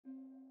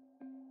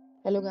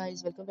Hello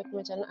guys, welcome back to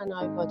my channel and now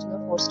I'm watching a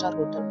 4-star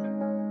hotel.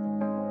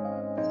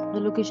 The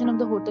location of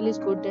the hotel is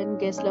good and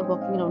guests love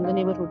walking around the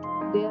neighborhood.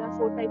 There are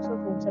 4 types of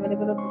rooms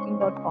available on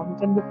booking.com. You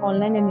can book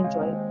online and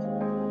enjoy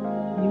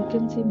it. You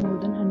can see more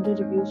than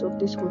 100 reviews of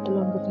this hotel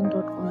on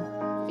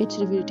booking.com. Its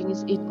review rating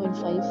is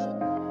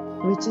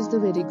 8.5, which is the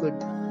very good.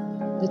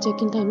 The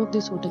check-in time of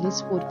this hotel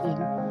is 4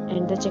 p.m.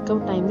 and the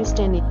checkout time is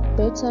 10 a.m.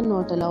 Pets are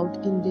not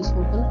allowed in this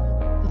hotel.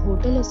 The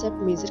hotel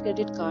accepts major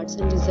credit cards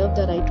and reserves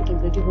the right to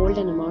temporarily hold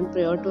an amount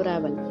prior to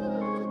arrival.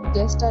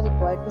 Guests are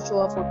required to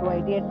show a photo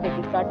ID and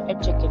credit card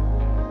at check-in.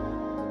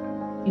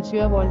 If you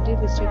have already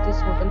visited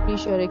this hotel,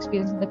 please share your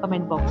experience in the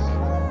comment box.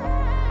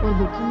 For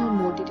booking or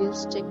more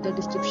details, check the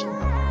description.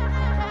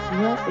 If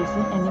you are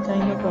facing any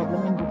kind of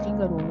problem in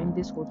booking a room in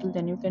this hotel,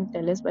 then you can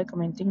tell us by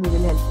commenting. We will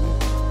help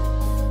you.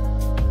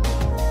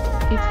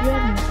 If you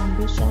are new on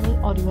this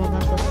channel or you have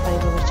not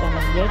subscribed our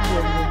channel yet,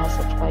 then you must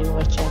subscribe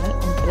our channel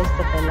and press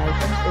the bell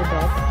icon so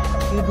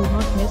that you do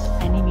not miss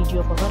any video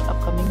of our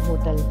upcoming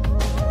hotel.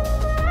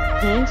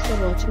 Thanks for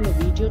watching the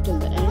video till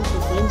the end. So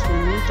friends,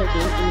 will meet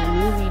again in a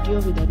new video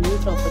with a new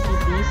property.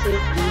 Be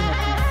safe, be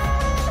happy.